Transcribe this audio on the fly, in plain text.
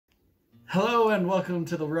Hello and welcome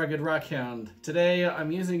to the Rugged Rockhound. Today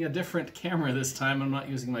I'm using a different camera this time. I'm not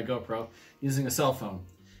using my GoPro, using a cell phone.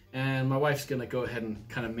 And my wife's gonna go ahead and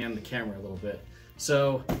kind of man the camera a little bit.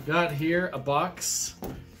 So, got here a box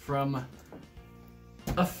from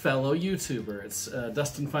a fellow YouTuber. It's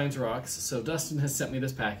Dustin Finds Rocks. So Dustin has sent me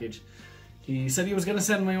this package. He said he was gonna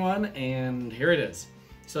send me one, and here it is.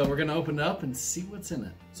 So we're gonna open it up and see what's in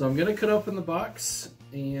it. So I'm gonna cut open the box,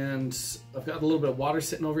 and I've got a little bit of water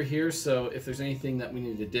sitting over here, so if there's anything that we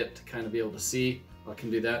need to dip to kind of be able to see, I can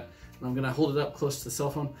do that. And I'm gonna hold it up close to the cell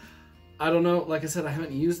phone. I don't know, like I said, I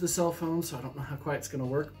haven't used the cell phone, so I don't know how quite it's gonna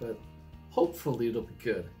work, but hopefully it'll be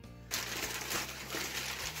good.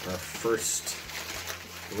 Our first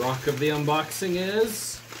rock of the unboxing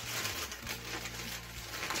is...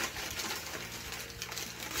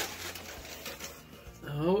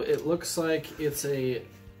 oh, it looks like it's a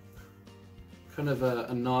kind of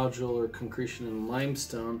a nodule or concretion in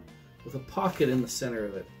limestone with a pocket in the center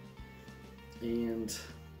of it. And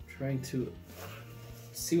trying to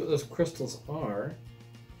see what those crystals are.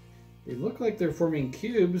 They look like they're forming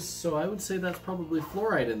cubes, so I would say that's probably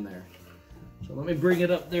fluorite in there. So let me bring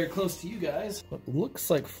it up there close to you guys. What looks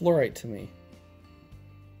like fluorite to me.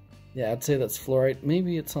 Yeah, I'd say that's fluorite.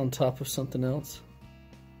 Maybe it's on top of something else.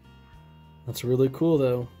 That's really cool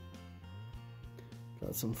though.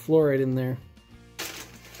 Got some fluorite in there.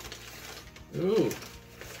 Ooh.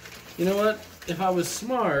 You know what? If I was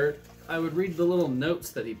smart, I would read the little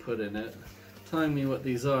notes that he put in it, telling me what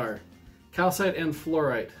these are. Calcite and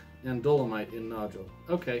fluorite and dolomite in nodule.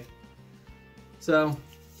 Okay. So,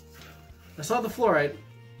 I saw the fluorite.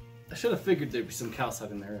 I should have figured there'd be some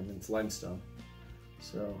calcite in there. I mean, it's limestone.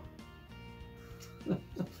 So,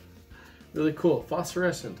 really cool.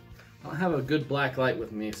 Phosphorescent. I don't have a good black light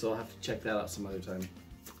with me, so I'll have to check that out some other time.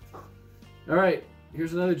 Alright,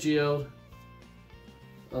 here's another geode.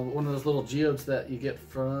 One of those little geodes that you get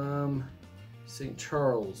from St.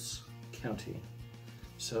 Charles County.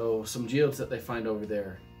 So, some geodes that they find over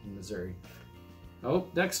there in Missouri. Oh,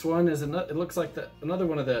 next one is another, it looks like another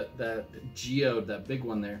one of that geode, that big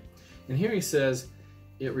one there. And here he says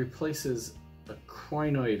it replaces a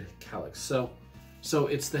crinoid calyx. So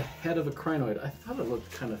it's the head of a crinoid. I thought it looked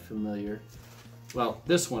kind of familiar. Well,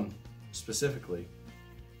 this one specifically.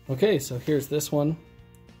 Okay, so here's this one.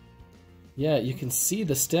 Yeah, you can see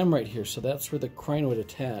the stem right here. So that's where the crinoid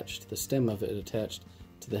attached, the stem of it attached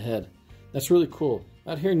to the head. That's really cool.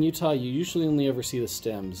 Out here in Utah, you usually only ever see the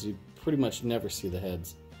stems. You pretty much never see the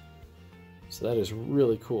heads. So that is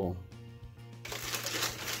really cool.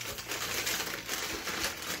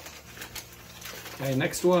 Okay,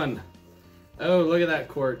 next one. Oh, look at that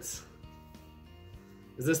quartz.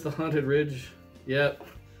 Is this the Haunted Ridge? Yep.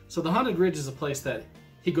 So the Haunted Ridge is a place that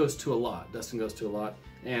he goes to a lot. Dustin goes to a lot.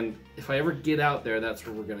 And if I ever get out there, that's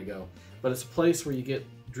where we're going to go. But it's a place where you get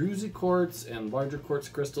druzy quartz and larger quartz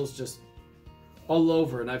crystals just all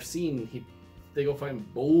over. And I've seen they go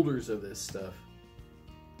find boulders of this stuff.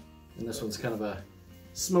 And this one's kind of a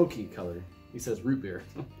smoky color. He says root beer.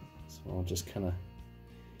 So I'll just kind of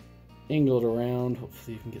angle it around.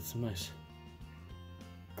 Hopefully you can get some nice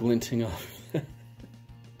glinting off.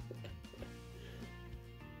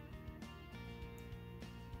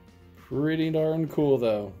 Pretty darn cool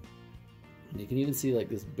though. And you can even see like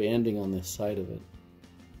this banding on this side of it.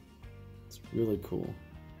 It's really cool.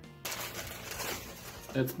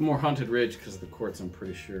 It's more Haunted Ridge because of the quartz, I'm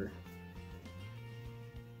pretty sure.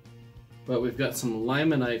 But we've got some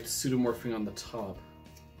limonite pseudomorphing on the top.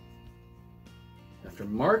 After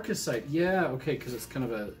marcasite, yeah, okay, because it's kind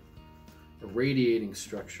of a radiating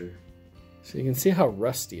structure. So you can see how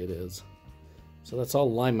rusty it is. So that's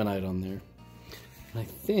all limonite on there. And I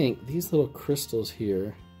think these little crystals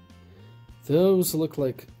here, those look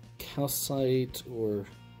like calcite or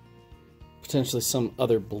potentially some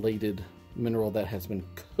other bladed mineral that has been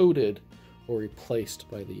coated or replaced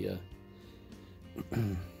by the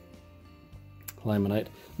limonite,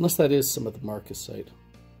 unless that is some of the marcasite.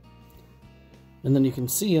 And then you can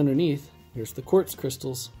see underneath, here's the quartz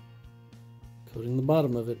crystals coating the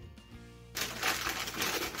bottom of it.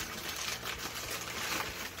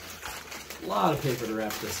 A lot of paper to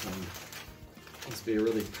wrap this one. Must be a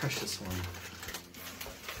really precious one.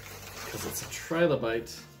 Because it's a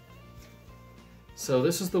trilobite. So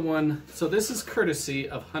this is the one, so this is courtesy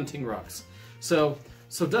of Hunting Rocks. So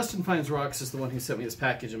Dustin Finds Rocks is the one who sent me this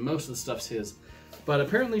package, and most of the stuff's his. But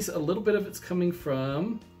apparently a little bit of it's coming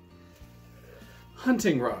from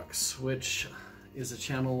Hunting Rocks, which is a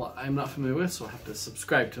channel I'm not familiar with, so I'll have to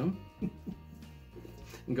subscribe to him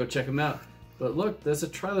and go check him out. But look, there's a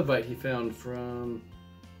trilobite he found from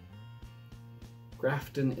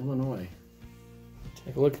Grafton, Illinois.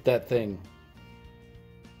 Take a look at that thing.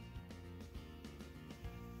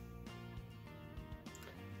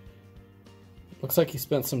 Looks like he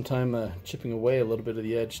spent some time chipping away a little bit of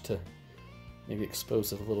the edge to maybe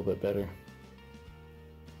expose it a little bit better.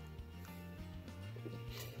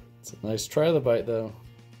 It's a nice trilobite though.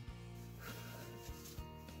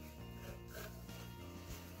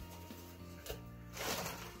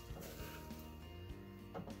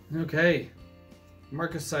 Okay,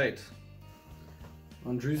 marcasite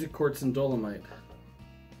on druzy quartz and dolomite.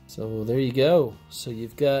 So there you go. So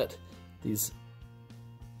you've got these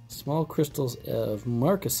small crystals of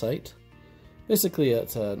marcasite. Basically,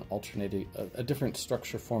 it's an alternating, a different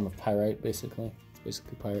structure form of pyrite. Basically, it's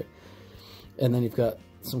basically pyrite. And then you've got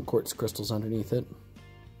some quartz crystals underneath it.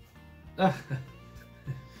 It's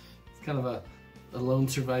kind of a lone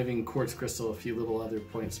surviving quartz crystal. A few little other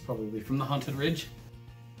points, probably from the Haunted Ridge.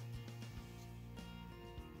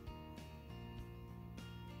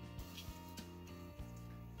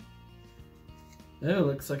 Oh,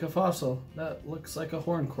 looks like a fossil. That looks like a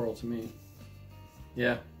horn coral to me.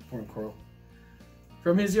 Yeah, horn coral.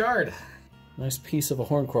 From his yard. Nice piece of a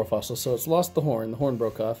horn coral fossil. So it's lost the horn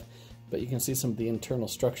broke off, but you can see some of the internal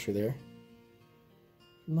structure there.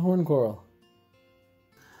 From the horn coral.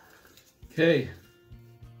 Okay.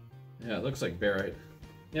 Yeah, it looks like barite.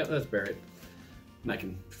 Yep, that's barite. And I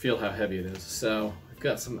can feel how heavy it is. So I've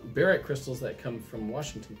got some barite crystals that come from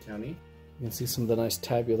Washington County. You can see some of the nice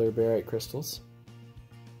tabular barite crystals.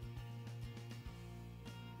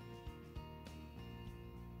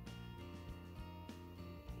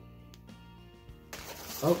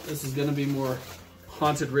 Oh, this is going to be more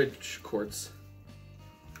Haunted Ridge quartz.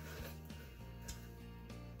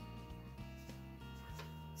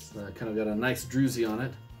 It's kind of got a nice druzy on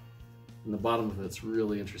it. And the bottom of it's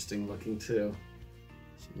really interesting looking too.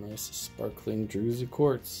 Some nice sparkling druzy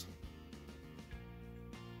quartz.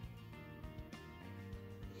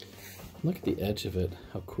 Look at the edge of it,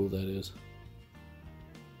 how cool that is.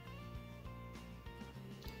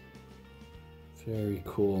 Very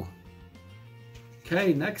cool.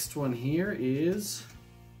 Okay, next one here is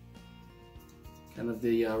kind of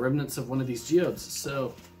the remnants of one of these geodes.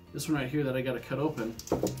 So this one right here that I got to cut open,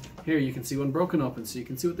 here you can see one broken open, so you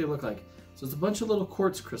can see what they look like. So it's a bunch of little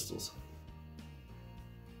quartz crystals.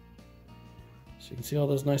 So you can see all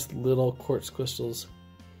those nice little quartz crystals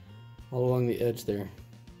all along the edge there.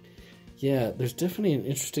 Yeah, there's definitely an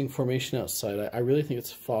interesting formation outside. I really think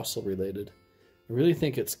it's fossil related. I really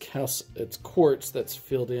think it's quartz that's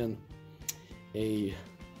filled in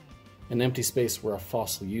an empty space where a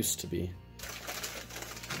fossil used to be.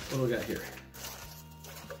 What do we got here?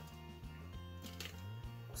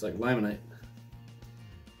 Looks like limonite.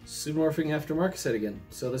 Pseudomorphing after marcasite again.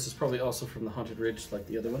 So this is probably also from the Haunted Ridge like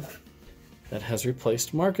the other one. That has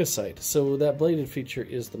replaced marcasite. So that bladed feature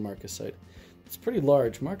is the marcasite. It's pretty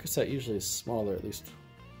large. Marcasite usually is smaller, at least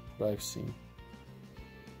what I've seen.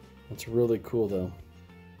 That's really cool though.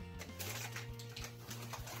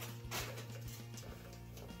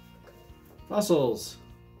 Fossils.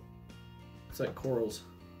 Looks like corals.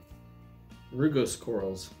 Rugose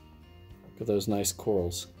corals. Look at those nice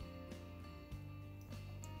corals.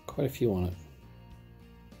 Quite a few on it.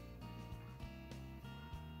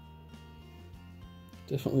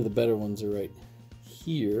 Definitely the better ones are right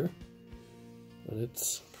here, but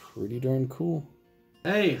it's pretty darn cool.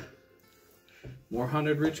 Hey! More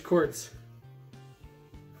Haunted Ridge quartz.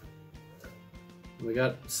 We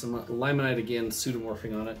got some limonite again,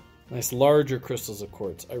 pseudomorphing on it. Nice larger crystals of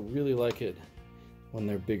quartz. I really like it when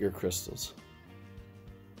they're bigger crystals.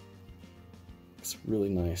 It's really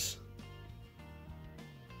nice.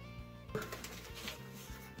 A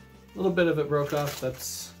little bit of it broke off.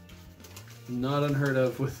 That's not unheard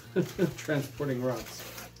of with transporting rocks,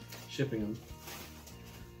 shipping them.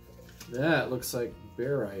 That looks like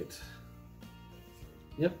barite.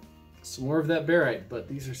 Yep, some more of that barite, but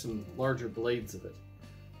these are some larger blades of it.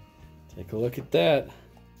 Take a look at that.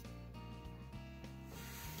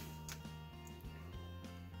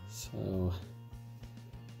 So,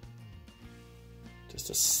 just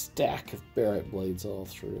a stack of barite blades all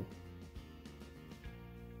through.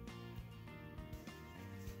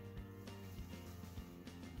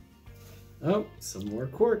 Oh, some more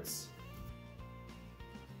quartz.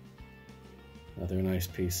 Another nice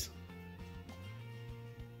piece.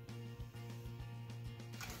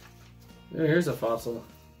 Oh, here's a fossil.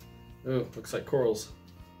 Oh, looks like corals.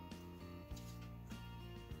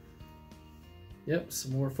 Yep,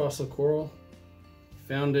 some more fossil coral.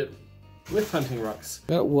 Found it with hunting rocks.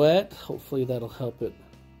 Got wet. Hopefully that'll help it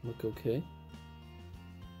look okay.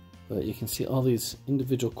 But you can see all these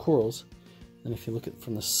individual corals. And if you look at it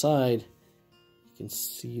from the side, you can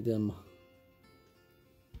see them.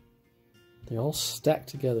 They're all stacked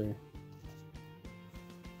together.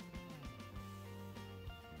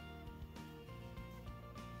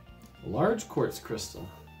 A large quartz crystal.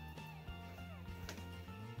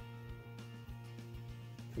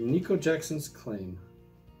 From Nico Jackson's claim.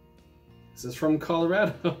 This is from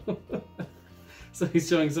Colorado. So he's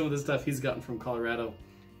showing some of the stuff he's gotten from Colorado.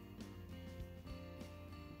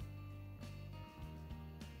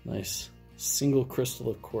 Nice. Single crystal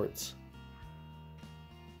of quartz.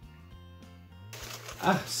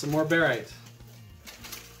 Ah, some more barite.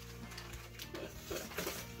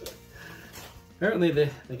 Apparently they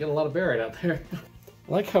get a lot of barite out there.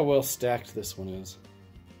 I like how well stacked this one is.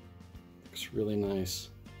 Looks really nice.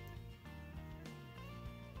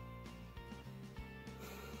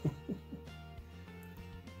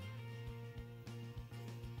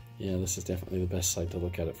 Yeah, this is definitely the best side to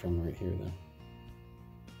look at it from right here, though.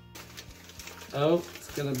 Oh,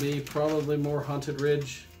 it's gonna be probably more Haunted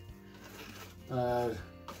Ridge.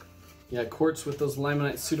 Yeah, quartz with those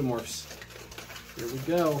limonite pseudomorphs. Here we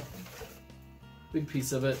go. Big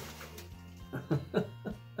piece of it.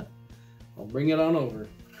 I'll bring it on over.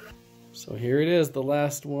 So here it is, the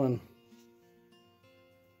last one.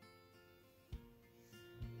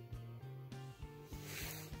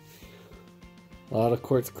 A lot of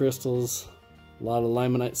quartz crystals, a lot of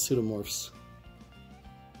limonite pseudomorphs.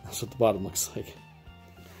 That's what the bottom looks like.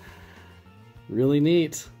 Really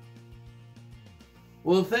neat.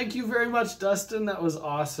 Well, thank you very much, Dustin. That was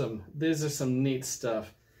awesome. These are some neat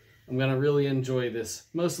stuff. I'm gonna really enjoy this.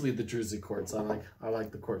 Mostly the druzy quartz. I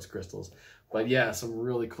like the quartz crystals. But yeah, some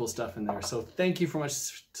really cool stuff in there. So thank you for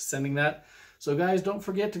much sending that. So guys, don't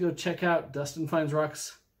forget to go check out Dustin Finds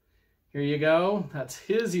Rocks. Here you go. That's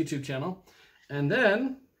his YouTube channel. And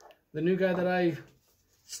then the new guy that I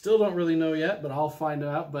still don't really know yet, but I'll find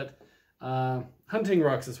out. But Hunting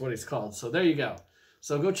Rocks is what he's called. So there you go.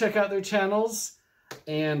 So go check out their channels.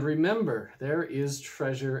 And remember, there is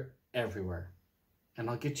treasure everywhere. And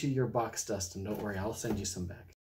I'll get you your box, Dustin. Don't worry, I'll send you some back.